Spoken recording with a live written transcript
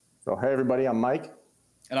So, hey, everybody, I'm Mike.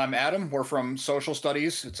 And I'm Adam. We're from Social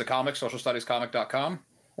Studies. It's a comic, socialstudiescomic.com.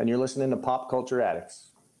 And you're listening to Pop Culture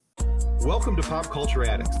Addicts. Welcome to Pop Culture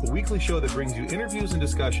Addicts, the weekly show that brings you interviews and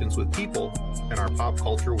discussions with people in our pop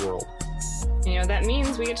culture world. You know, that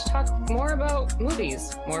means we get to talk more about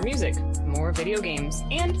movies, more music, more video games,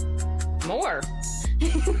 and more.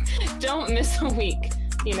 Don't miss a week.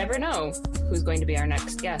 You never know who's going to be our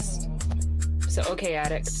next guest. So, okay,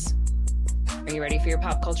 addicts, are you ready for your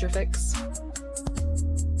pop culture fix?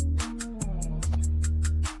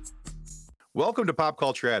 Welcome to Pop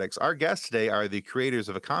Culture Addicts. Our guests today are the creators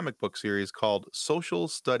of a comic book series called Social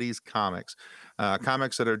Studies Comics.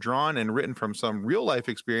 Comics that are drawn and written from some real-life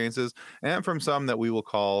experiences and from some that we will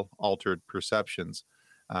call altered perceptions.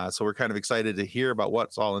 So we're kind of excited to hear about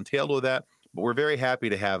what's all entailed with that. But we're very happy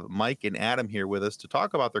to have Mike and Adam here with us to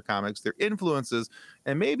talk about their comics, their influences,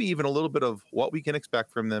 and maybe even a little bit of what we can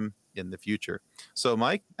expect from them in the future. So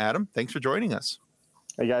Mike, Adam, thanks for joining us.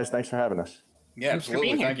 Hey, guys, thanks for having us. Yeah,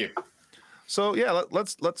 absolutely. Thank you. So yeah,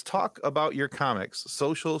 let's talk about your comics,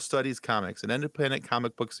 Social Studies Comics, an independent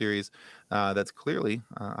comic book series that's clearly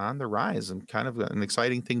on the rise and kind of an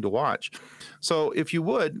exciting thing to watch. So if you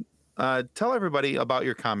would, tell everybody about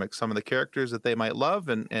your comics, some of the characters that they might love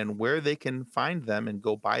and where they can find them and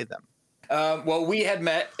go buy them. Well, we had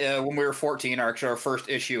met when we were 14. Our first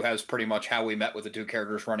issue has pretty much how we met with the two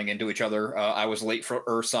characters running into each other. I was late for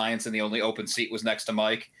Earth Science, and the only open seat was next to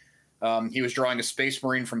Mike. He was drawing a Space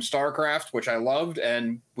Marine from StarCraft, which I loved,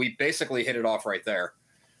 and we basically hit it off right there.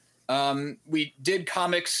 We did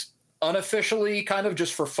comics unofficially, kind of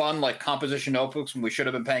just for fun, like composition notebooks when we should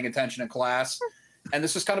have been paying attention in class. And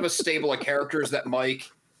this is kind of a stable of characters that Mike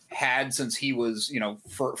had since he was,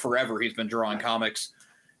 forever he's been drawing comics.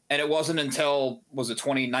 And it wasn't until, was it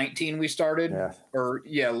 2019 we started?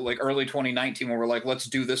 Yeah. Like early 2019 when we're like, let's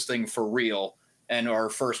do this thing for real. And our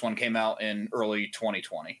first one came out in early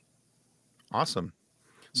 2020. Awesome.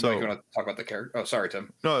 So you want to talk about the character? Oh, sorry,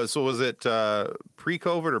 Tim. No, so was it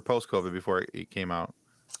pre-COVID or post-COVID before it came out?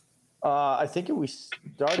 I think we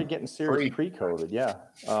started getting serious pre-COVID, yeah.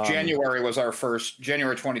 January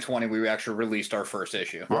 2020, we actually released our first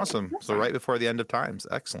issue. Awesome. So right before the end of times.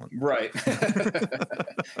 Excellent. Right.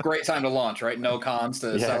 Great time to launch, right? No cons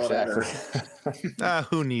to sell exactly. it.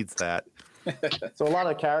 Who needs that? So a lot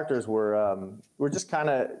of the characters were just kind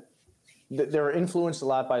of, they were influenced a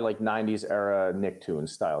lot by like 90s era Nicktoons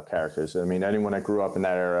style characters. I mean, anyone that grew up in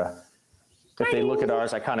that era, if they look at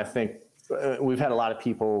ours, I kind of think we've had a lot of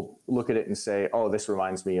people look at it and say, oh, this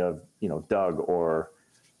reminds me of, Doug or,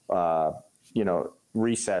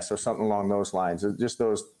 Recess or something along those lines. Just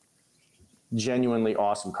those genuinely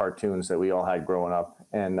awesome cartoons that we all had growing up.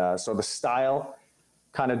 And so the style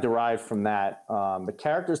kind of derived from that. The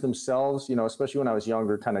characters themselves, especially when I was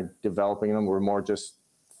younger, kind of developing them, were more just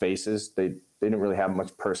faces. They didn't really have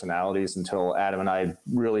much personalities until Adam and I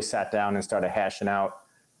really sat down and started hashing out,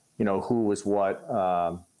 who was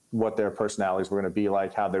what their personalities were going to be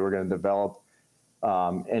like, how they were going to develop.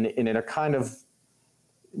 And it are kind of,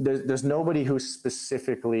 there's nobody who's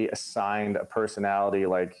specifically assigned a personality,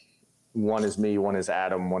 like one is me, one is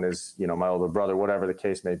Adam, one is, my older brother, whatever the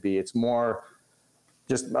case may be. It's more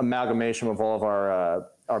just amalgamation of all of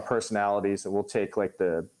our personalities, and we'll take like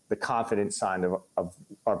the confident side of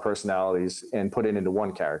our personalities and put it into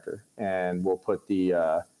one character, and we'll put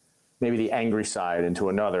the maybe the angry side into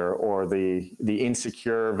another, or the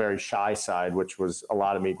insecure, very shy side, which was a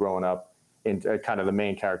lot of me growing up, into kind of the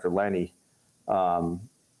main character, Lenny.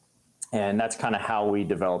 And that's kind of how we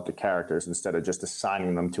developed the characters instead of just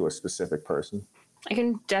assigning them to a specific person. I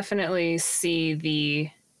can definitely see the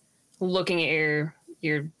looking at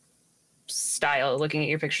your style, looking at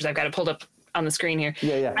your pictures. I've got it pulled up on the screen here.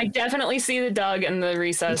 Yeah. I definitely see the Doug and the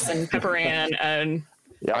Recess and Pepper Ann and...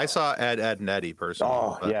 Yeah, I saw Ed, and Eddie personally.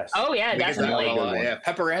 Oh, yes. Oh, yeah, definitely. Yeah,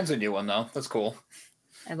 Pepper Ann's a new one, though. That's cool.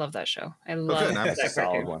 I love that show. I love that a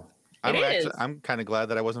solid one. I'm kind of glad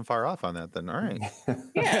that I wasn't far off on that then. All right.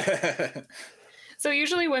 Yeah. So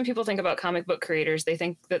usually when people think about comic book creators, they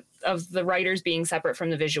think that of the writers being separate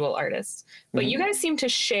from the visual artists. But you guys seem to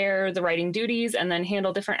share the writing duties and then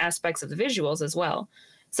handle different aspects of the visuals as well.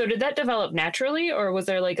 So did that develop naturally, or was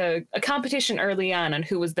there like a competition early on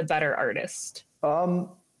who was the better artist?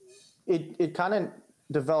 It kind of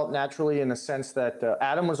developed naturally in the sense that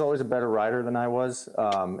Adam was always a better writer than I was.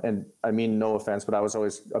 And I mean, no offense, but I was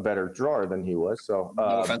always a better drawer than he was. So no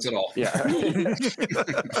offense at all. Yeah.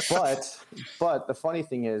 But the funny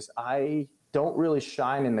thing is, I don't really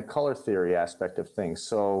shine in the color theory aspect of things.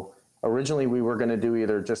 So originally we were going to do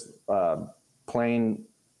either just plain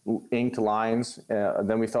inked lines.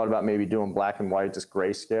 Then we thought about maybe doing black and white, just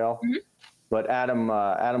grayscale. But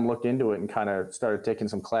Adam looked into it and kind of started taking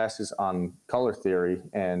some classes on color theory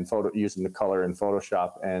and using the color in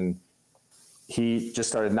Photoshop, and he just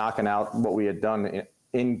started knocking out what we had done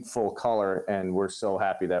in full color, and we're so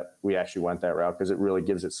happy that we actually went that route because it really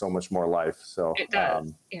gives it so much more life. So It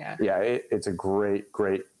does. It's a great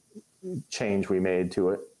change we made to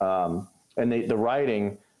it. And the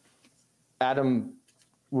writing, Adam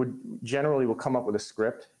will come up with a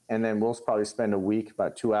script, and then we'll probably spend a week,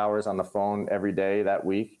 about 2 hours on the phone every day that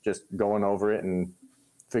week, just going over it and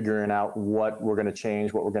figuring out what we're going to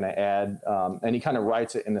change, what we're going to add. And he kind of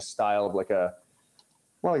writes it in the style of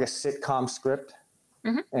more like a sitcom script.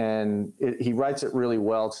 Mm-hmm. And he writes it really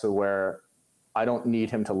well to where I don't need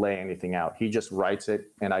him to lay anything out. He just writes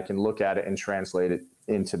it, and I can look at it and translate it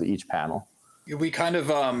into each panel. We kind of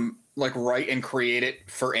write and create it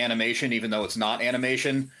for animation, even though it's not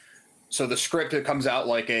animation. So the script that comes out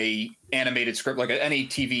like a animated script, like any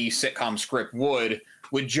TV sitcom script would,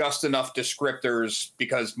 with just enough descriptors,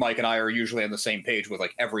 because Mike and I are usually on the same page with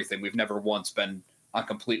like everything. We've never once been on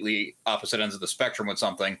completely opposite ends of the spectrum with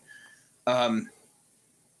something.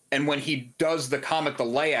 And when he does the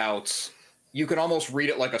layouts, you can almost read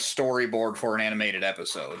it like a storyboard for an animated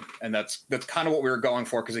episode. And that's kind of what we were going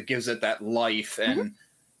for, because it gives it that life and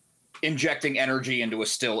injecting energy into a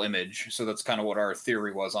still image. So that's kind of what our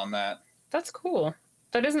theory was on that. That's cool.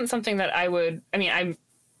 That isn't something that I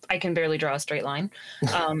can barely draw a straight line.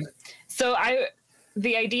 So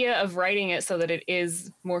the idea of writing it so that it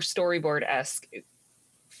is more storyboard-esque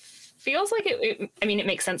feels like it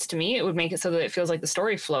makes sense to me. It would make it so that it feels like the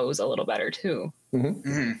story flows a little better too. Mm-hmm.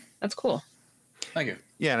 Mm-hmm. That's cool. Thank you.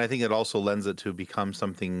 Yeah, and I think it also lends it to become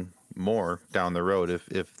something more down the road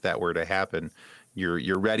if that were to happen.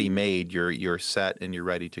 You're ready made, you're set, and you're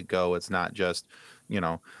ready to go. It's not just,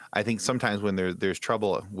 I think sometimes when there's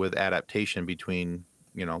trouble with adaptation between,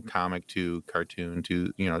 comic to cartoon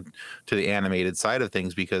to the animated side of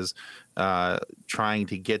things, because trying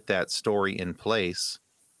to get that story in place,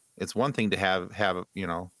 it's one thing to have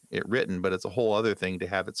it written, but it's a whole other thing to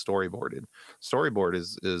have it storyboarded. Storyboard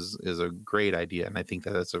is a great idea, and I think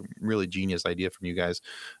that's a really genius idea from you guys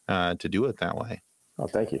to do it that way. Oh,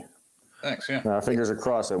 thank you. Thanks. Yeah. Fingers are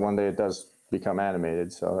crossed that one day it does become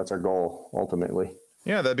animated. So that's our goal ultimately.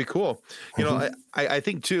 Yeah, that'd be cool. I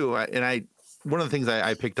think too, one of the things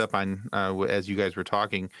I picked up on as you guys were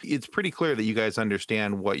talking, it's pretty clear that you guys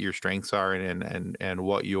understand what your strengths are and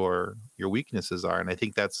what your weaknesses are. And I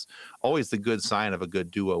think that's always the good sign of a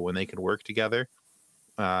good duo, when they can work together,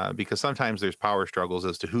 because sometimes there's power struggles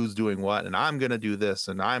as to who's doing what, and I'm going to do this,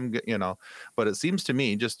 and but it seems to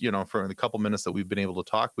me, just, for the couple minutes that we've been able to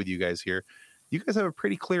talk with you guys here, you guys have a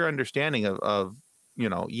pretty clear understanding of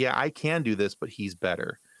I can do this, but he's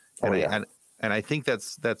better. And I think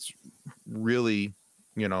that's really,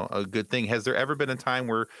 a good thing. Has there ever been a time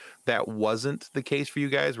where that wasn't the case for you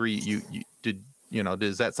guys, where you did,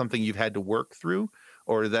 is that something you've had to work through,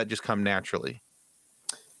 or did that just come naturally?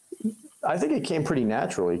 I think it came pretty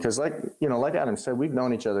naturally because, like Adam said, we've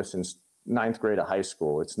known each other since 9th grade of high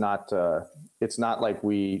school. It's not like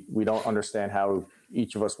we don't understand how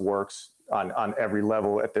each of us works on every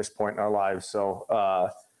level at this point in our lives. So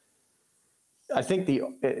I think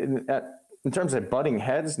in terms of butting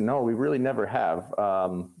heads, no, we really never have.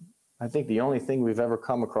 I think the only thing we've ever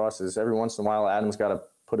come across is every once in a while, Adam's got to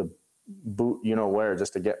put a boot, where,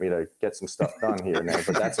 just to get me to get some stuff done here and there.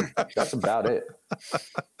 But that's about it.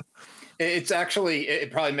 It's actually,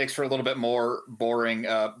 it probably makes for a little bit more boring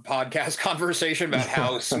podcast conversation about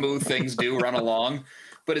how smooth things do run along.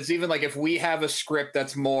 But it's even like if we have a script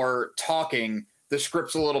that's more talking, the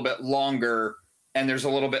script's a little bit longer, and there's a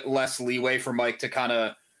little bit less leeway for Mike to kind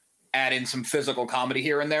of add in some physical comedy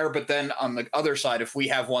here and there. But then on the other side, if we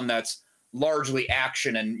have one that's largely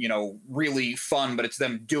action and, really fun, but it's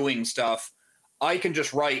them doing stuff, I can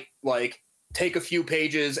just write, take a few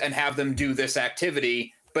pages and have them do this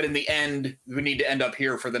activity, but in the end, we need to end up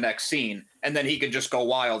here for the next scene. And then he can just go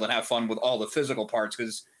wild and have fun with all the physical parts,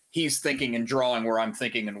 because he's thinking and drawing where I'm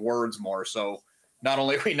thinking in words more. So not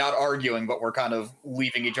only are we not arguing, but we're kind of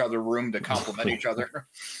leaving each other room to complement each other.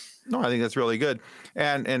 No, I think that's really good.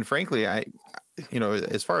 And frankly,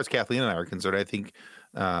 as far as Kathleen and I are concerned, I think,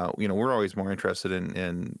 we're always more interested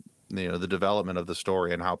in the development of the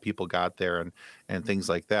story and how people got there and things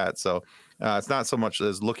like that. So it's not so much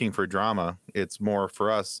as looking for drama. It's more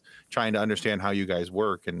for us trying to understand how you guys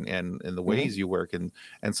work and the ways you work. And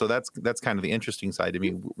so that's kind of the interesting side to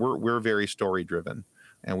me. We're very story driven,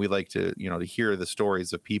 and we like to, to hear the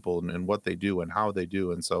stories of people and what they do and how they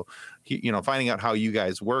do. And so, finding out how you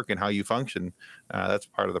guys work and how you function, that's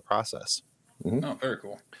part of the process. Oh, very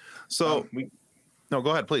cool. So no,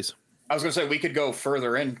 go ahead, please. I was going to say we could go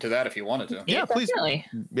further into that if you wanted to. Yeah, please. Definitely.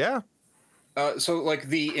 Yeah. So, like,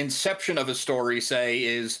 the inception of a story, say,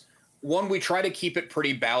 is one, we try to keep it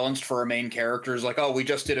pretty balanced for our main characters. Like, oh, we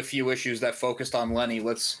just did a few issues that focused on Lenny.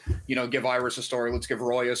 Let's, give Iris a story. Let's give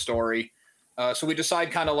Roy a story. So we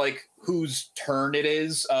decide kind of like whose turn it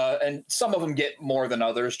is. And some of them get more than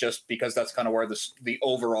others just because that's kind of where the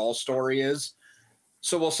overall story is.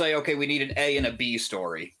 So we'll say, okay, we need an A and a B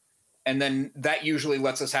story. And then that usually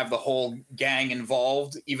lets us have the whole gang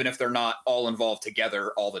involved, even if they're not all involved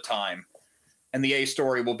together all the time. And the A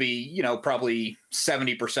story will be, probably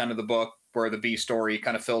 70% of the book, where the B story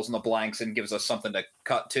kind of fills in the blanks and gives us something to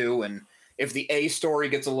cut to. And if the A story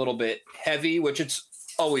gets a little bit heavy, which it's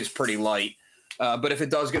always pretty light, but if it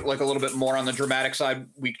does get like a little bit more on the dramatic side,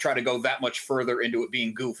 we try to go that much further into it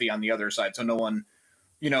being goofy on the other side. So no one,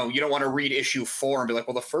 you don't want to read issue 4 and be like,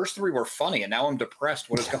 well, the first 3 were funny and now I'm depressed.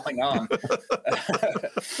 What is going on?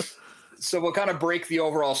 So we'll kind of break the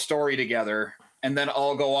overall story together, and then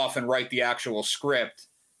I'll go off and write the actual script,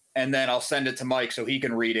 and then I'll send it to Mike so he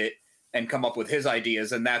can read it and come up with his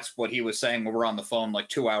ideas. And that's what he was saying when we're on the phone like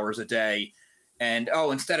 2 hours a day. And,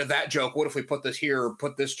 instead of that joke, what if we put this here or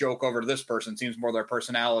put this joke over to this person? Seems more their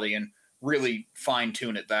personality, and really fine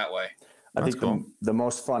tune it that way. I think the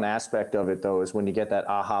most fun aspect of it, though, is when you get that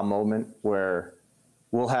aha moment where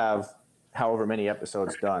we'll have however many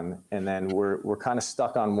episodes done, and then we're kind of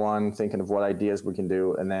stuck on one, thinking of what ideas we can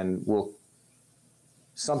do, and then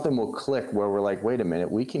something will click where we're like, wait a minute,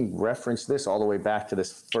 we can reference this all the way back to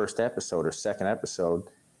this first episode or second episode.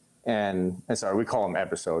 And sorry, we call them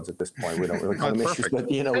episodes at this point. We don't really call them issues, but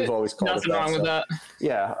we've always called Nothing it that. wrong with that.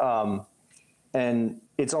 Yeah. And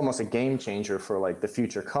it's almost a game changer for like the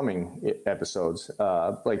future coming episodes.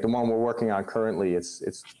 Like the one we're working on currently,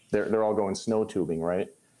 they're all going snow tubing, right?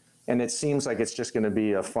 And it seems like it's just going to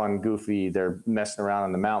be a fun, goofy, they're messing around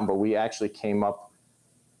on the mountain, but we actually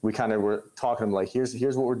we kind of were talking like, here's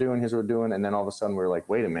what we're doing, here's what we're doing. And then all of a sudden we're like,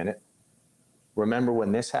 wait a minute, remember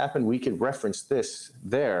when this happened? We could reference this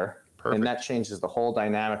there. Perfect. And that changes the whole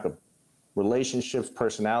dynamic of relationships,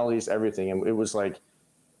 personalities, everything. And it was like,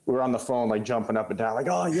 we were on the phone, like jumping up and down, like,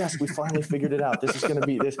 oh yes, we finally figured it out. This is going to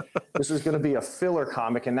be this is going to be a filler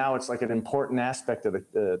comic. And now it's like an important aspect of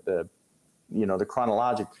the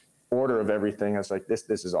chronologic order of everything. It's like, this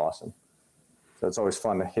is awesome. So it's always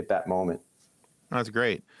fun to hit that moment. That's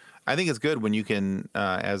great. I think it's good when you can,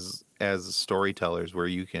 as storytellers, where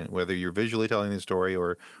you can, whether you're visually telling the story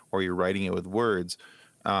or you're writing it with words,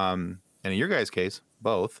 and in your guys' case,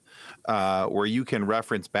 both, where you can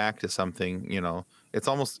reference back to something. It's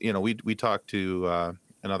almost, we talked to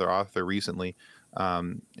another author recently,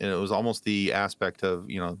 and it was almost the aspect of,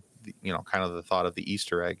 kind of the thought of the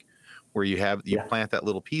Easter egg, where you plant that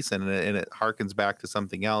little piece in it and it harkens back to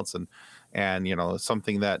something else, and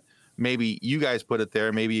something that maybe you guys put it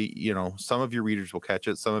there, maybe some of your readers will catch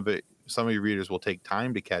it, some of your readers will take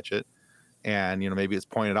time to catch it, and maybe it's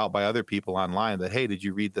pointed out by other people online that, hey, did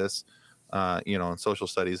you read this? And social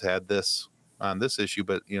studies had this on this issue,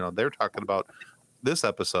 but they're talking about this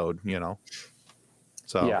episode.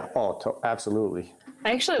 So yeah, absolutely.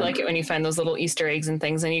 I actually like it when you find those little Easter eggs and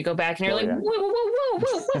things, and you go back and you're like, yeah. whoa,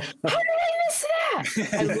 how did I miss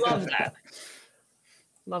that? I love that.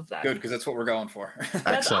 Love that. Good, because that's what we're going for.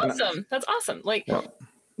 That's awesome. That's awesome. Like,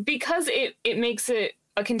 because it makes it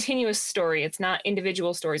a continuous story. It's not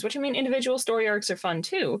individual stories, which, I mean, individual story arcs are fun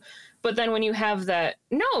too. But then when you have that,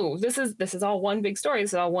 no, this is all one big story.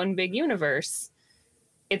 This is all one big universe.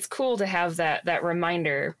 It's cool to have that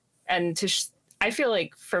reminder, and I feel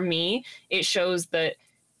like for me, it shows that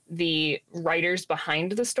the writers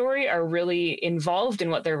behind the story are really involved in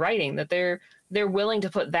what they're writing, that they're willing to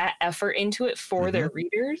put that effort into it for their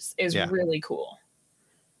readers is really cool.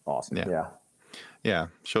 Awesome. Yeah.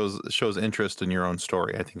 Shows interest in your own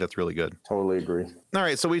story. I think that's really good. Totally agree. All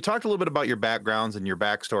right. So we talked a little bit about your backgrounds and your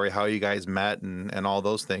backstory, how you guys met and all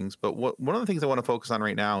those things. But one of the things I want to focus on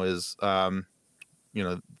right now is, like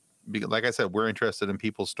I said, we're interested in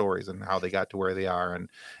people's stories and how they got to where they are and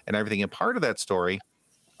everything. And part of that story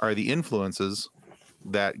are the influences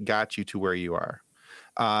that got you to where you are.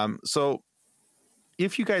 So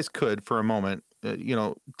if you guys could, for a moment,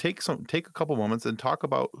 take a couple moments and talk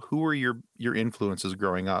about who were your influences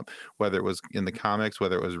growing up, whether it was in the comics,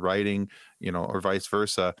 whether it was writing, or vice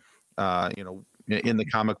versa, in the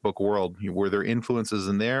comic book world. Were there influences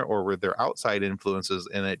in there, or were there outside influences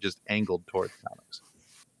and it just angled towards comics?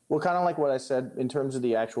 Well, kind of like what I said in terms of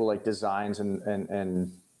the actual like designs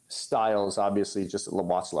and styles, obviously just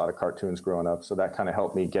watched a lot of cartoons growing up. So that kind of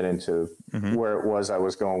helped me get into where it was I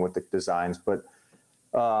was going with the designs. But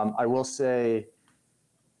I will say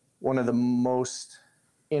one of the most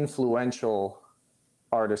influential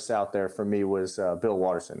artists out there for me was Bill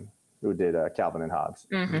Watterson, who did Calvin and Hobbes.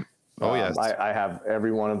 Oh, yes. I have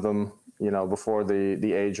every one of them, before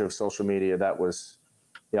the age of social media. That was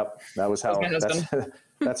how,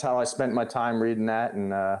 that's how I spent my time reading that.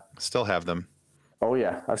 And Still have them. oh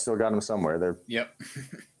yeah, I've still got them somewhere. Yep.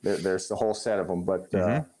 There's the whole set of them, but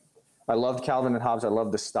I loved Calvin and Hobbes. I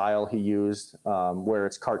love the style he used, where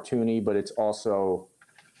it's cartoony, but it's also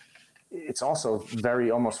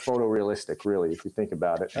very almost photorealistic, really, if you think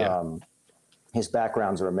about it. Yeah. His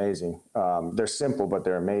backgrounds are amazing. They're simple, but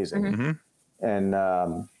they're amazing. And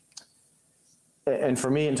for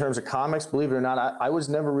me, in terms of comics, believe it or not, I was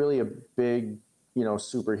never really a big,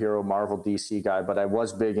 superhero Marvel DC guy, but I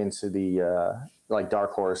was big into the like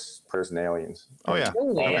Dark Horse, Prison Aliens. Oh, yeah.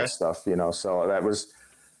 All that stuff, So that was,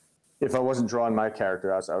 if I wasn't drawing my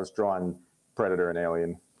character, I was drawing Predator and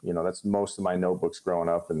Alien. That's most of my notebooks growing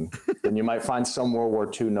up. And then you might find some World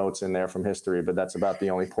War II notes in there from history, but that's about the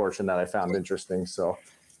only portion that I found interesting. So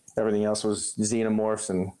everything else was xenomorphs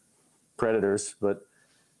and predators. But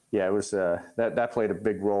yeah, it was that played a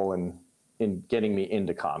big role in getting me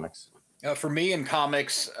into comics. For me in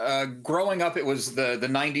comics, growing up, it was the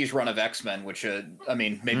 90s run of X-Men, which,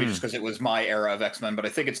 maybe just because it was my era of X-Men, but I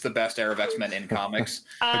think it's the best era of X-Men in comics.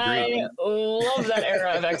 I love that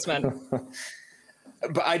era of X-Men.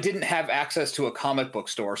 But I didn't have access to a comic book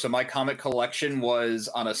store. So my comic collection was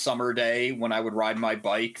on a summer day when I would ride my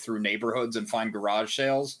bike through neighborhoods and find garage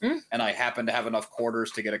sales. And I happened to have enough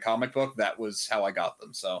quarters to get a comic book. That was how I got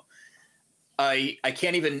them. So I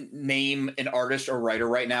can't even name an artist or writer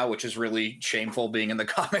right now, which is really shameful being in the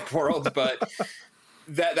comic world. But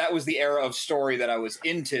that was the era of story that I was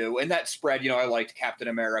into. And that spread, I liked Captain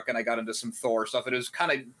America and I got into some Thor stuff. And it was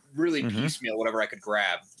kind of really piecemeal, whatever I could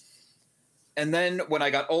grab. And then when I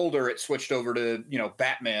got older, it switched over to,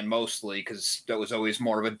 Batman mostly, because that was always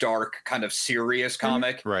more of a dark, kind of serious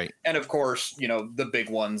comic. Right. And of course, the big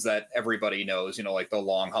ones that everybody knows, like The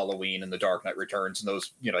Long Halloween and The Dark Knight Returns and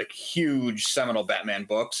those, like huge seminal Batman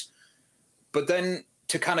books. But then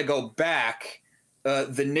to kind of go back, the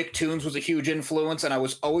Nicktoons was a huge influence. And I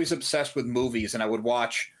was always obsessed with movies and I would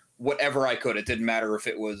watch whatever I could. It didn't matter if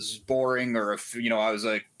it was boring or if, I was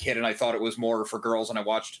a kid and I thought it was more for girls and I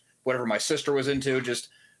watched whatever my sister was into. Just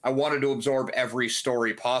I wanted to absorb every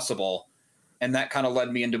story possible, and that kind of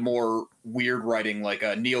led me into more weird writing. Like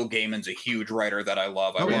Neil Gaiman's a huge writer that I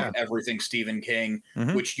love. I love everything Stephen King,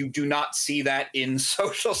 which you do not see that in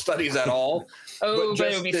social studies at all. But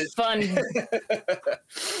it would be fun.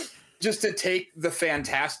 Just to take the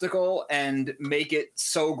fantastical and make it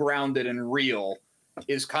so grounded and real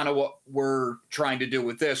is kind of what we're trying to do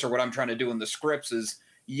with this, or what I'm trying to do in the scripts is,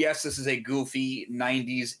 yes, this is a goofy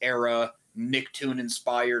 90s era Nicktoon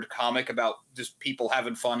inspired comic about just people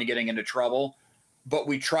having fun and getting into trouble, but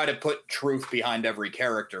we try to put truth behind every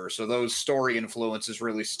character. So those story influences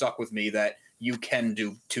really stuck with me, that you can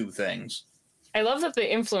do two things. I love that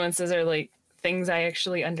the influences are like things I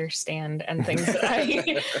actually understand and things that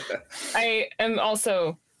I am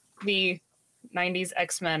also the 90s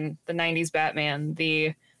X-Men, the 90s Batman,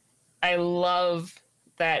 I love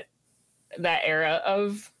that era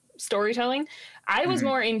of storytelling. I was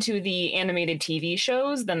more into the animated TV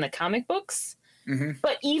shows than the comic books,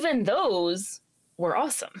 but even those were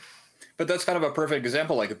awesome. But that's kind of a perfect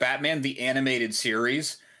example. Like Batman, the animated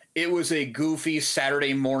series, it was a goofy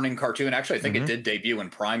Saturday morning cartoon. Actually, I think it did debut in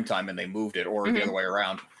primetime and they moved it, or the other way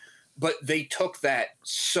around. But they took that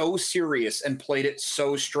so serious and played it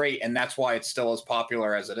so straight, and that's why it's still as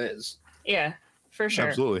popular as it is. Yeah, for sure.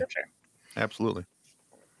 Absolutely. For sure. Absolutely.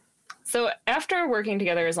 So after working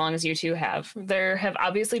together as long as you two have, there have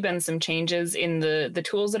obviously been some changes in the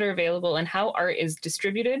tools that are available and how art is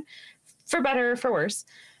distributed, for better or for worse.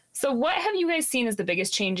 So what have you guys seen as the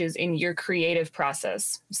biggest changes in your creative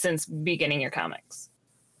process since beginning your comics?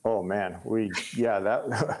 Oh man, we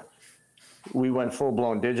went full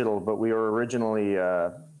blown digital, but we were originally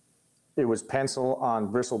it was pencil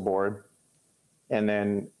on bristleboard, and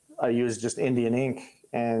then I used just Indian ink,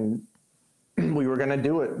 and we were going to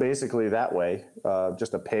do it basically that way,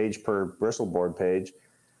 just a page per bristleboard page.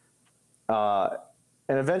 And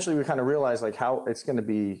eventually we kind of realized like how it's going to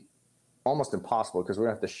be almost impossible, because we're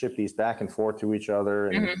going to have to ship these back and forth to each other.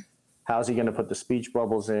 And how's he going to put the speech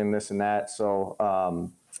bubbles in, this and that?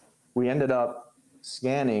 So we ended up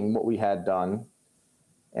scanning what we had done.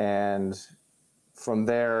 And from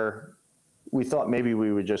there, we thought maybe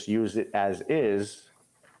we would just use it as is.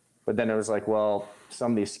 But then it was like, well,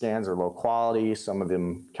 some of these scans are low quality, some of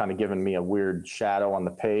them kind of giving me a weird shadow on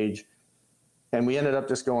the page. And we ended up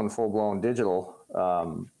just going full blown digital.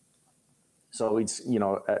 So we'd,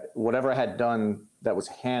 whatever I had done that was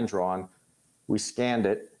hand drawn. We scanned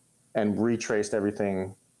it and retraced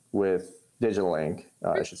everything with digital ink,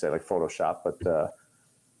 I should say, like Photoshop. But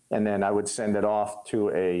and then I would send it off to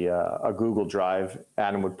a Google Drive.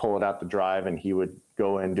 Adam would pull it out the drive, and he would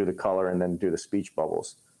go in, do the color, and then do the speech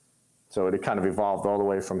bubbles. So it kind of evolved all the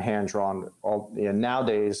way from hand drawn.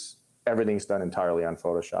 Nowadays, everything's done entirely on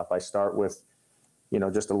Photoshop. I start with,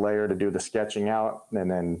 just a layer to do the sketching out,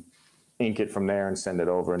 and then ink it from there and send it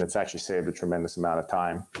over. And it's actually saved a tremendous amount of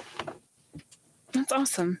time. That's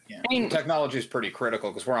awesome. Yeah. I mean, technology is pretty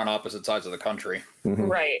critical because we're on opposite sides of the country. Mm-hmm.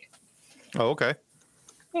 Right. Oh, okay.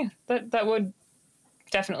 Yeah, that would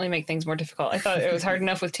definitely make things more difficult. I thought it was hard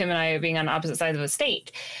enough with Tim and I being on opposite sides of a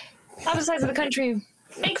state. Opposite sides of the country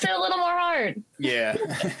makes it a little more hard. Yeah.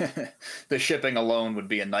 The shipping alone would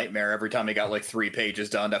be a nightmare. Every time he got like 3 pages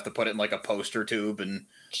done, to have to put it in like a poster tube and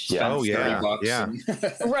spend $30. Yeah.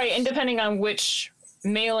 Right, and depending on which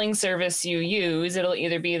mailing service you use, it'll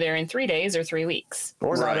either be there in 3 days or 3 weeks.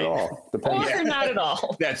 Or not Right. at all. Depending. Or not at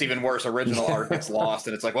all. That's even worse. Original art gets lost,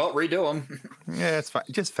 and it's like, well, redo them. Yeah, it's fine.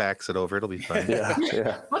 Just fax it over. It'll be fine.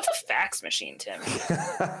 Yeah. What's a fax machine, Tim?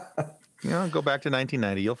 Go back to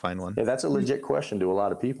 1990. You'll find one. Yeah, that's a legit question to a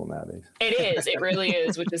lot of people nowadays. It is. It really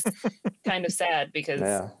is, which is kind of sad because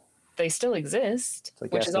Yeah. they still exist,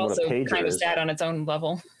 like which is asking what a also pager kind of is. sad on its own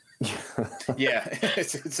level. Yeah,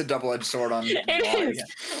 it's a double-edged sword on. It is.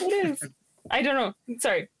 It is. I don't know.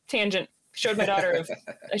 Sorry, tangent. I showed my daughter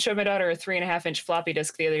a 3.5-inch floppy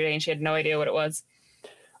disk the other day, and she had no idea what it was.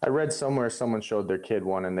 I read somewhere someone showed their kid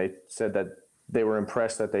one, and they said that they were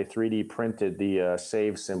impressed that they 3D printed the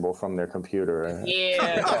save symbol from their computer.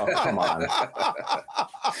 Yeah. Oh, come on.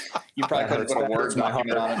 You probably couldn't put a That Word hurts my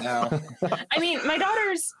document on heart. it now. I mean, my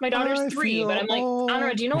daughter's I 3, but I'm like, feel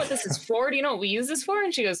Anna, do you know what this is for? Do you know what we use this for?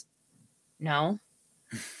 And she goes, no.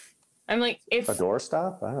 I'm like, A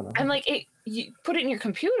doorstop? I don't know. I'm like, you put it in your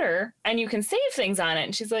computer and you can save things on it.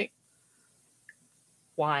 And she's like,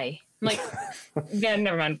 why? I'm like, yeah,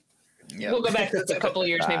 never mind. Yeah. We'll go back to this in a couple of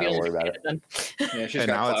years. Maybe Don't I'll worry about get it done. Yeah, she's And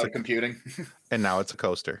got now it's cloud computing. And now it's a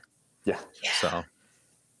coaster. Yeah. So.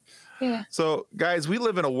 Yeah. So, guys, we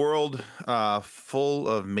live in a world full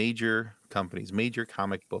of major companies, major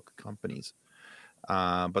comic book companies.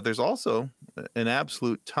 But there's also an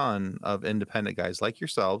absolute ton of independent guys like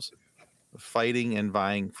yourselves fighting and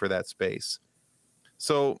vying for that space.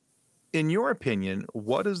 So, in your opinion,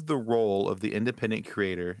 what is the role of the independent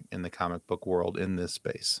creator in the comic book world in this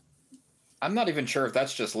space? I'm not even sure if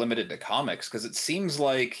that's just limited to comics, because it seems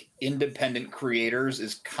like independent creators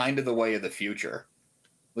is kind of the way of the future.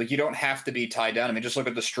 Like, you don't have to be tied down. I mean, just look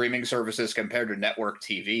at the streaming services compared to network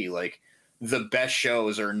TV. Like, the best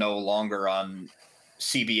shows are no longer on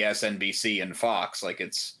CBS, NBC, and Fox. Like,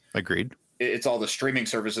 it's all the streaming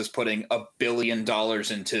services putting $1 billion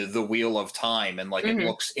into the Wheel of Time, and like, it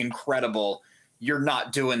looks incredible. You're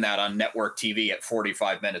not doing that on network TV at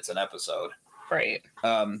 45 minutes an episode. Right.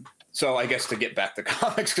 So I guess to get back to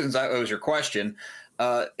comics, because that was your question,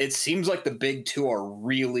 it seems like the big two are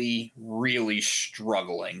really, really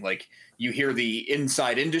struggling. Like, you hear the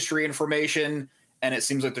inside industry information, and it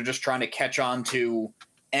seems like they're just trying to catch on to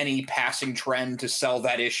any passing trend to sell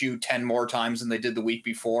that issue 10 more times than they did the week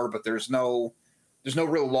before. But there's no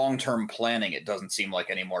real long-term planning, it doesn't seem like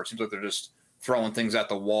anymore. It seems like they're just throwing things at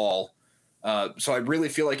the wall. So I really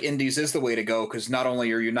feel like indies is the way to go, because not only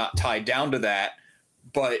are you not tied down to that,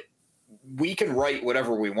 but we can write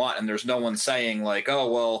whatever we want, and there's no one saying like,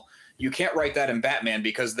 oh, well, you can't write that in Batman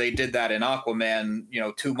because they did that in Aquaman,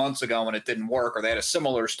 2 months ago and it didn't work, or they had a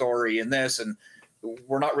similar story in this, and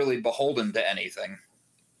we're not really beholden to anything.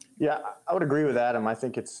 Yeah, I would agree with Adam. I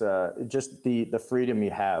think it's just the freedom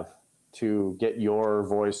you have to get your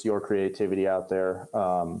voice, your creativity out there,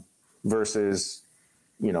 versus,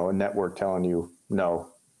 a network telling you,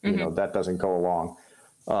 no, that doesn't go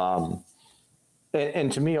along.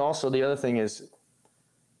 And to me, also, the other thing is,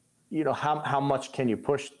 how much can you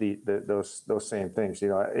push those same things?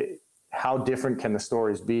 How different can the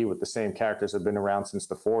stories be with the same characters that have been around since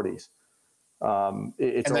the 40s? It's and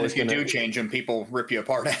then always if you do change them, people rip you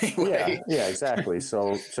apart anyway. Yeah, exactly.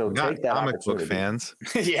 So Not take that comic book opportunity. fans.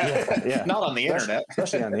 Yeah. Not on the internet.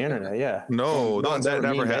 Especially on the internet. Yeah. No, one's that ever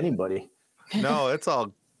never mean to happened. anybody. No, it's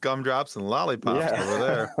all gumdrops and lollipops over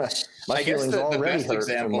there. My I guess feelings the already best hurt from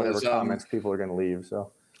example whatever is, comments people are going to leave.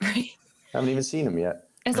 So Right. I haven't even seen them yet.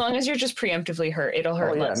 As long as you're just preemptively hurt, it'll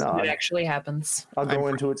hurt yeah, less no, when it I- actually happens. I'll go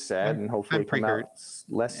into it sad and hopefully I'm come out pre-hurt.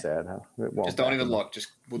 less sad. It won't Just don't even happen. look. Just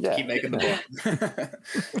we'll Yeah. keep making the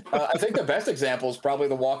book. I think the best example is probably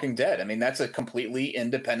The Walking Dead. I mean, that's a completely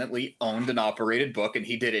independently owned and operated book, and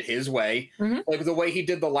he did it his way. Mhm. Like the way he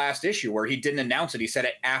did the last issue, where he didn't announce it. He said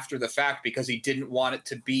it after the fact because he didn't want it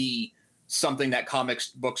to be something that comics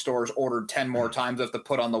bookstores ordered 10 more times have to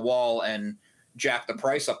put on the wall and jack the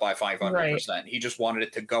price up by 500%. He just wanted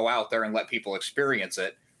it to go out there and let people experience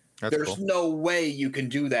it. That's There's cool. no way you can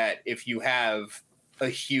do that if you have a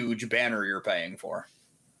huge banner you're paying for.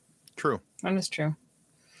 True. That is true.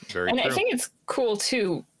 Very And true. I think it's cool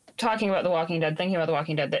too, talking about The Walking Dead, thinking about The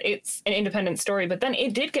Walking Dead, that it's an independent story, but then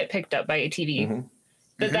it did get picked up by a TV. Mhm.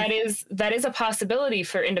 That is a possibility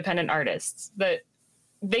for independent artists that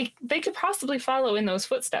they could possibly follow in those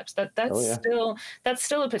footsteps. That's Oh, yeah.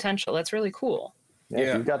 still a potential. That's really cool. Yeah, Yeah.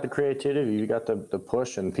 If you've got the creativity, you got the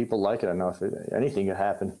push, and people like it enough, anything could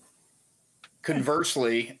happen.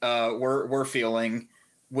 Conversely, we're feeling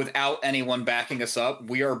without anyone backing us up,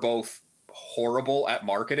 we are both horrible at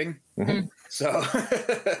marketing. Mhm. So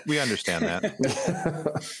We understand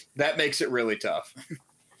that. that makes it really tough.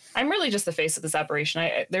 I'm really just the face of this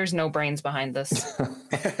operation. There's no brains behind this.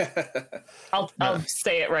 I'll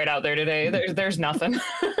say it right out there today. There's nothing.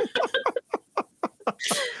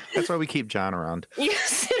 That's why we keep John around.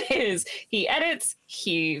 Yes, it is. He edits,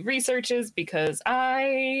 he researches because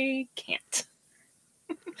I can't.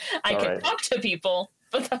 I all can right. talk to people,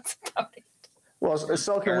 but that's about it. Well,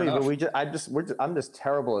 so Fair can we. enough. But I'm just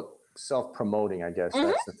terrible at self-promoting. I guess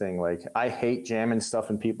that's the thing. Like, I hate jamming stuff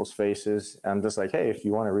in people's faces. I'm just like, hey, if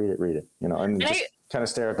you want to read it, read it. And And just kind of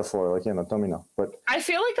stare at the floor, like, tell me no. But I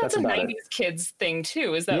feel like that's That's a about 90s it. kids thing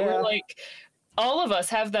too, is that Yeah. we're like, all of us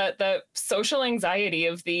have that social anxiety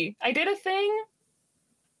of I did a thing.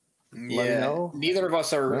 Let me Yeah, know. neither of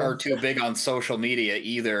us are, Yeah. are too big on social media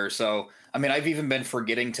either. So, I mean, I've even been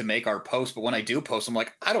forgetting to make our post, but when I do post, I'm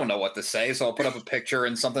like, I don't know what to say. So I'll put up a picture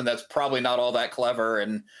and something that's probably not all that clever,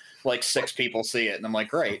 and like 6 people see it. And I'm like,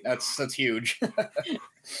 great, that's huge.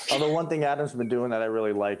 although one thing Adam's been doing that I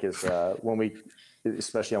really like is when we,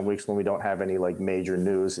 especially on weeks when we don't have any like major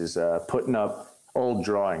news, is putting up old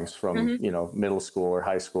drawings from middle school or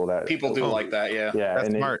high school. That People do Oh. like that. Yeah. yeah, That's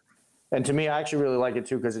and smart. and to me, I actually really like it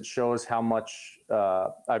too because it shows how much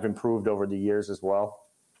I've improved over the years as well.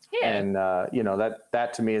 Yeah. And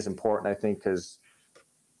that to me is important. I think because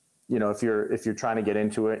if you're trying to get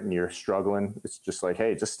into it and you're struggling, it's just like,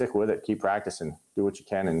 hey, just stick with it, keep practicing, do what you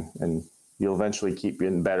can, and you'll eventually keep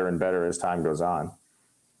getting better and better as time goes on.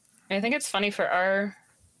 And I think it's funny for our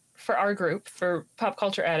group, for Pop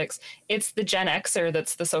Culture Addicts, it's the Gen Xer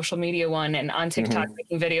that's the social media one and on TikTok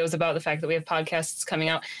making videos about the fact that we have podcasts coming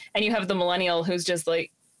out. And you have the millennial who's just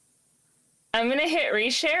like, I'm going to hit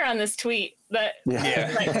reshare on this tweet that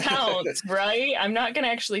counts, right? I'm not going to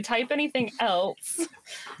actually type anything else.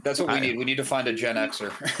 That's what we need. We need to find a Gen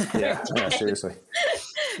Xer. yeah, seriously.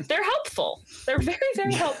 They're helpful. They're very,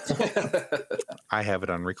 very helpful. I have it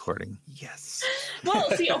on recording. Yes. Well,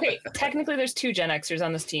 see, okay, technically there's 2 Gen Xers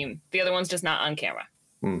on this team. The other one's just not on camera.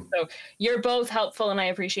 So you're both helpful, and I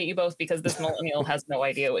appreciate you both because this millennial has no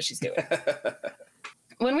idea what she's doing.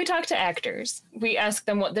 When we talk to actors, we ask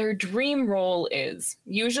them what their dream role is,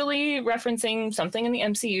 usually referencing something in the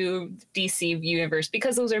MCU, DC universe,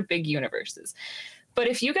 because those are big universes. But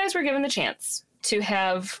if you guys were given the chance to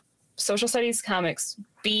have social studies comics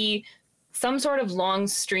be some sort of long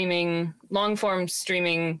form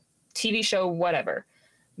streaming TV show, whatever,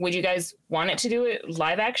 would you guys want it to do it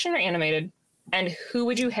live action or animated? And who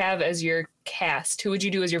would you have as your cast? Who would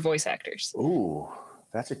you do as your voice actors? Ooh,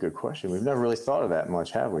 that's a good question. We've never really thought of that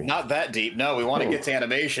much, have we? Not that deep. No, we want to get to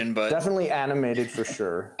animation, but Definitely animated for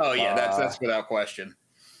sure. oh yeah, that's without question.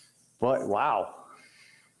 But wow.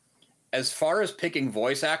 As far as picking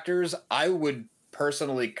voice actors, I would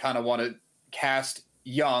personally kind of want to cast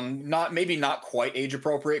young, maybe not quite age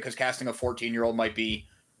appropriate, because casting a 14-year-old might be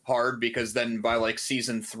hard, because then by like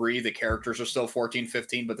season 3 the characters are still 14,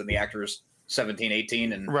 15, but then the actors 17,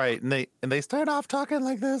 18, and Right. And they start off talking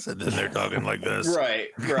like this, and then they're talking like this. right,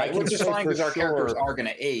 can which is say fine for because our characters sure- are going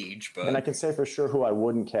to age, but And I can say for sure who I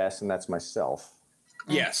wouldn't cast, and that's myself.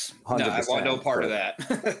 yes, no, I want no 100%, part of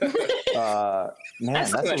but- that. Man,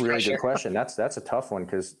 That's that's too a much really pressure. good question. That's a tough one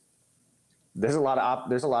because there's a lot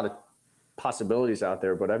of possibilities out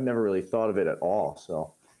there, but I've never really thought of it at all.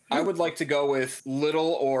 So I would like to go with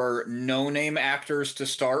little or no name actors to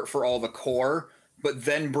start for all the core, but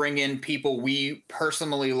then bring in people we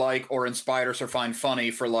personally like or inspire us or find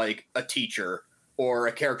funny for like a teacher or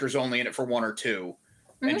a character's only in it for 1 or 2.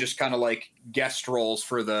 and just kind of like guest roles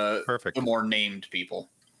for the more named people.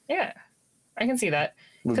 Yeah, I can see that.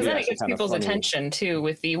 Because then it gets people's attention too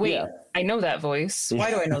with the, wait, I know that voice.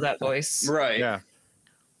 Why do I know that voice? Right. Yeah.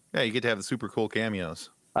 Yeah, you get to have the super cool cameos.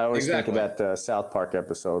 I always think of that South Park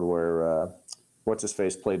episode where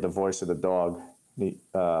what's-his-face played the voice of the dog,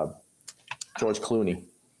 George Clooney.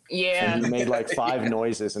 Yeah. And he made like 5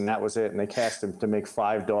 noises, and that was it. And they cast him to make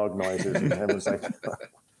 5 dog noises. And everyone's like...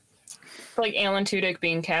 like Alan Tudyk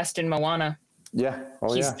being cast in Moana. Yeah.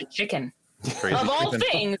 Oh, he's the chicken. Crazy of all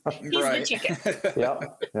things, he's the chicken.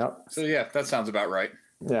 Yep. So, yeah, that sounds about right.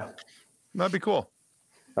 Yeah. That'd be cool.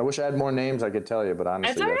 I wish I had more names I could tell you, but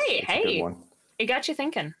honestly, that's all right. That's a good one. It got you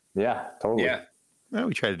thinking. Yeah, totally. Yeah. Well,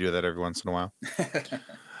 we try to do that every once in a while.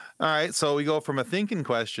 All right, so we go from a thinking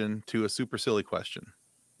question to a super silly question.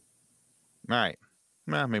 All right.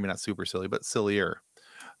 Well, maybe not super silly, but sillier.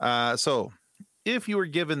 So if you were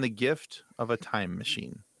given the gift of a time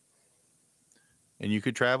machine and you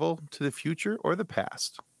could travel to the future or the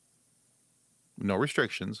past, no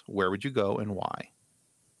restrictions, where would you go and why?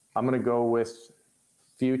 I'm going to go with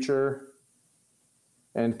future,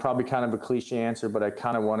 and probably kind of a cliche answer, but I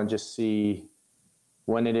kind of want to just see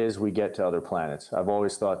when it is we get to other planets. I've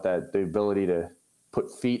always thought that the ability to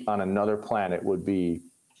put feet on another planet would be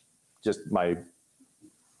just my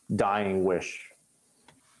dying wish.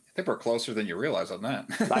 I think we're closer than you realize on that.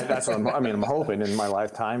 That's what I'm hoping in my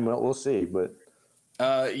lifetime. We'll see, but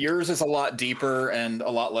yours is a lot deeper and a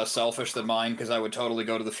lot less selfish than mine, because I would totally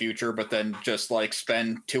go to the future, but then just like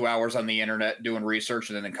spend 2 hours on the internet doing research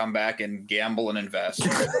and then come back and gamble and invest.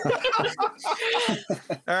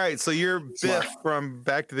 All right, so you're Biff from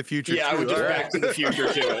Back to the Future. Yeah, I would just Back to the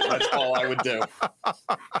Future to it. That's all I would do.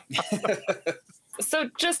 So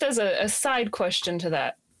just as a side question to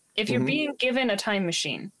that, if you're being given a time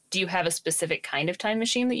machine, do you have a specific kind of time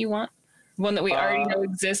machine that you want? One that we already know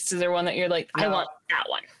exists? Is there one that you're like, I want that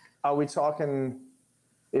one? Are we talking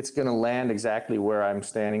it's going to land exactly where I'm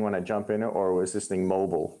standing when I jump in it, or was this thing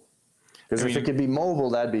mobile? Because if it could be mobile,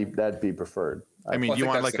 that'd be preferred. I mean, do you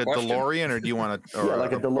want like a DeLorean, or do you want a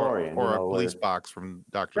like a DeLorean, or a police box from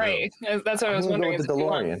Dr. Right. That's what I was wondering. With the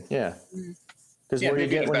DeLorean, yeah. Because when you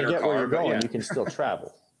get where you're going, you can still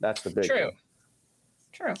travel. That's the big thing.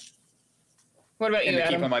 True. What about you, Adam?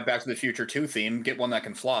 Adam? Keep on my Back to the Future 2 theme, get one that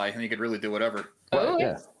can fly, and you could really do whatever. Oh,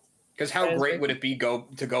 yeah. Because how great would it be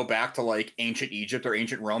to go back to like ancient Egypt or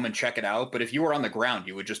ancient Rome and check it out? But if you were on the ground,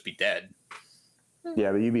 you would just be dead.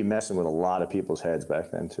 Yeah, but you'd be messing with a lot of people's heads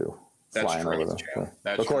back then too. That's flying true. over them.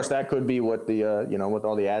 That's of course, true. that could be what the what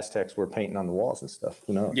all the Aztecs were painting on the walls and stuff.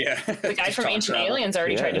 Who knows? Yeah, the guy from Ancient Aliens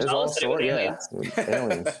already tried to tell us that it was aliens.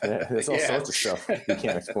 Aliens. Yeah, there's all sorts of stuff you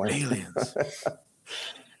can't explain. Aliens.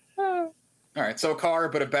 All right, so a car,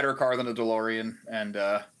 but a better car than a DeLorean, and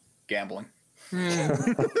gambling.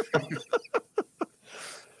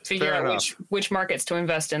 Figure out which markets to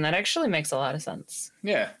invest in. That actually makes a lot of sense.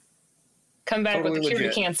 Yeah. Come back with a cure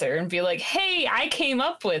to cancer and be like, hey, I came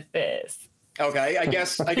up with this. Okay, I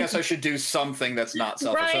guess I should do something that's not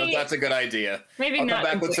selfish. Right. So that's a good idea. Maybe I'll not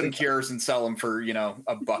come back with some cures and sell them for,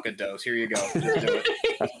 a buck a dose. Here you go. Just do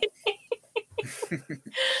it.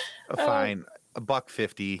 Fine.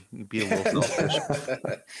 $1.50. You'd be a little selfish.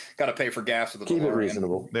 Got to pay for gas with the Keep it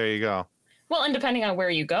reasonable. There you go. Well, and depending on where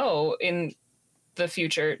you go in the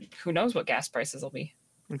future, who knows what gas prices will be.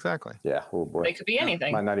 Exactly. Yeah. Oh boy. They could be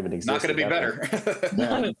anything. Might not even exist. Not going to be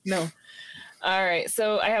better. No. All right.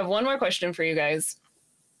 So I have one more question for you guys.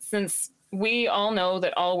 Since we all know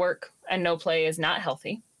that all work and no play is not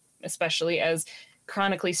healthy, especially as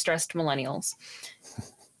chronically stressed millennials.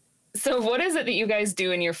 So what is it that you guys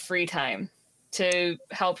do in your free time to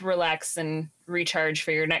help relax and recharge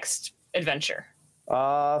for your next adventure?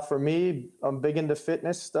 For me, I'm big into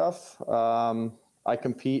fitness stuff. I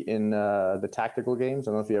compete in the tactical games.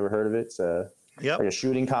 I don't know if you ever heard of it. It's like a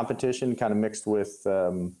shooting competition, kind of mixed with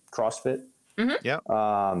CrossFit. Mm-hmm. Yep.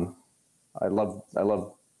 I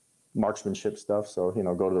love marksmanship stuff, so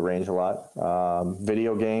go to the range a lot.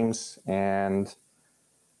 Video games, and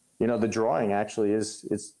the drawing actually is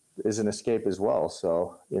an escape as well.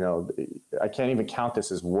 So I can't even count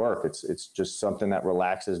this as work. It's just something that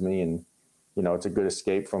relaxes me, and it's a good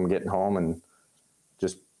escape from getting home and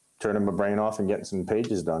just turning my brain off and getting some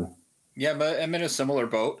pages done. Yeah, but I'm in a similar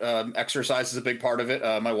boat. Exercise is a big part of it.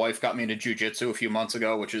 My wife got me into jiu-jitsu a few months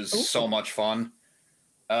ago, which is so much fun.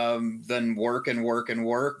 Then work. And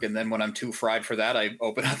then when I'm too fried for that, I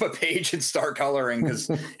open up a page and start coloring,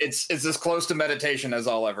 because it's as close to meditation as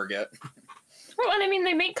I'll ever get. Well, and I mean,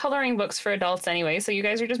 they make coloring books for adults anyway, so you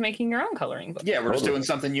guys are just making your own coloring book. Yeah, we're just doing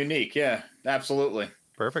something unique. Yeah, absolutely.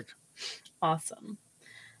 Perfect. Awesome.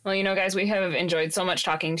 Well, guys, we have enjoyed so much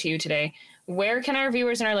talking to you today. Where can our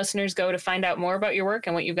viewers and our listeners go to find out more about your work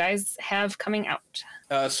and what you guys have coming out?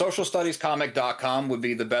 Socialstudiescomic.com would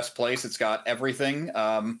be the best place. It's got everything.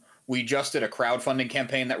 We just did a crowdfunding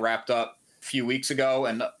campaign that wrapped up a few weeks ago,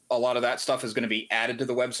 and a lot of that stuff is going to be added to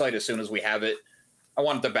the website as soon as we have it. I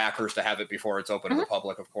wanted the backers to have it before it's open to the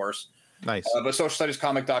public, of course. Nice. But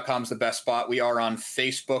socialstudiescomic.com is the best spot. We are on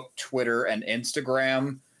Facebook, Twitter, and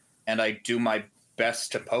Instagram, and I do my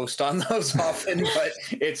best to post on those often, but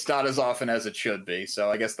it's not as often as it should be.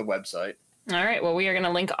 So I guess the website. All right. Well, we are going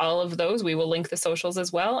to link all of those. We will link the socials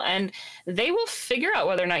as well, and they will figure out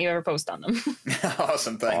whether or not you ever post on them.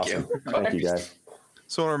 Awesome. Thank you. Thank you, guys.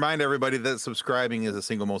 So I want to remind everybody that subscribing is the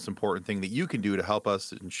single most important thing that you can do to help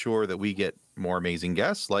us ensure that we get more amazing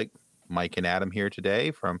guests like Mike and Adam here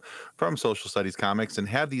today from Social Studies Comics, and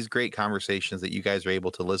have these great conversations that you guys are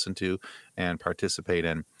able to listen to and participate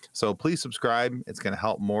in. So please subscribe. It's going to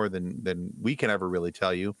help more than we can ever really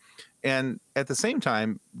tell you. And at the same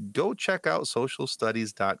time, go check out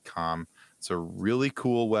socialstudies.com. It's a really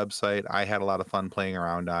cool website. I had a lot of fun playing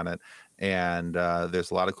around on it. And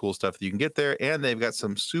there's a lot of cool stuff that you can get there. And they've got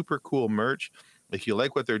some super cool merch. If you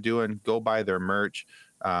like what they're doing, go buy their merch.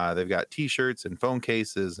 They've got T-shirts and phone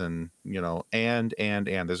cases and, and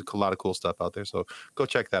there's a lot of cool stuff out there. So go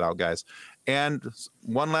check that out, guys. And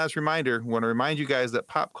one last reminder, I want to remind you guys that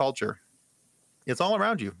pop culture, it's all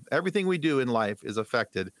around you. Everything we do in life is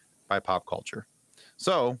affected by pop culture.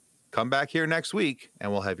 So come back here next week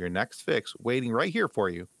and we'll have your next fix waiting right here for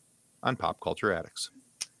you on Pop Culture Addicts.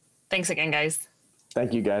 Thanks again, guys.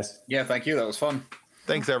 Thank you, guys. Yeah, thank you. That was fun.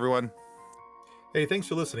 Thanks, everyone. Hey, thanks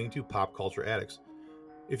for listening to Pop Culture Addicts.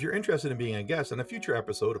 If you're interested in being a guest on a future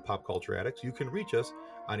episode of Pop Culture Addicts, you can reach us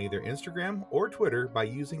on either Instagram or Twitter by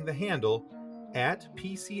using the handle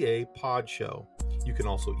 @PCAPodShow. You can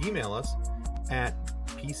also email us at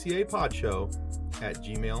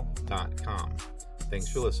PCAPodShow@gmail.com. Thanks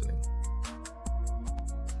for listening.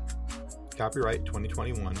 Copyright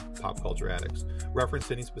 2021 Pop Culture Addicts. Reference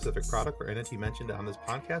to any specific product or entity mentioned on this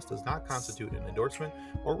podcast does not constitute an endorsement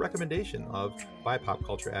or recommendation by Pop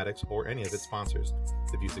Culture Addicts or any of its sponsors.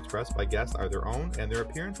 The views expressed by guests are their own, and their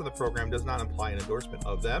appearance on the program does not imply an endorsement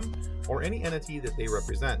of them or any entity that they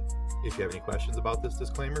represent. If you have any questions about this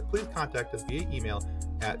disclaimer, please contact us via email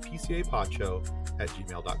at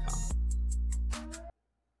PCAPodShow@gmail.com.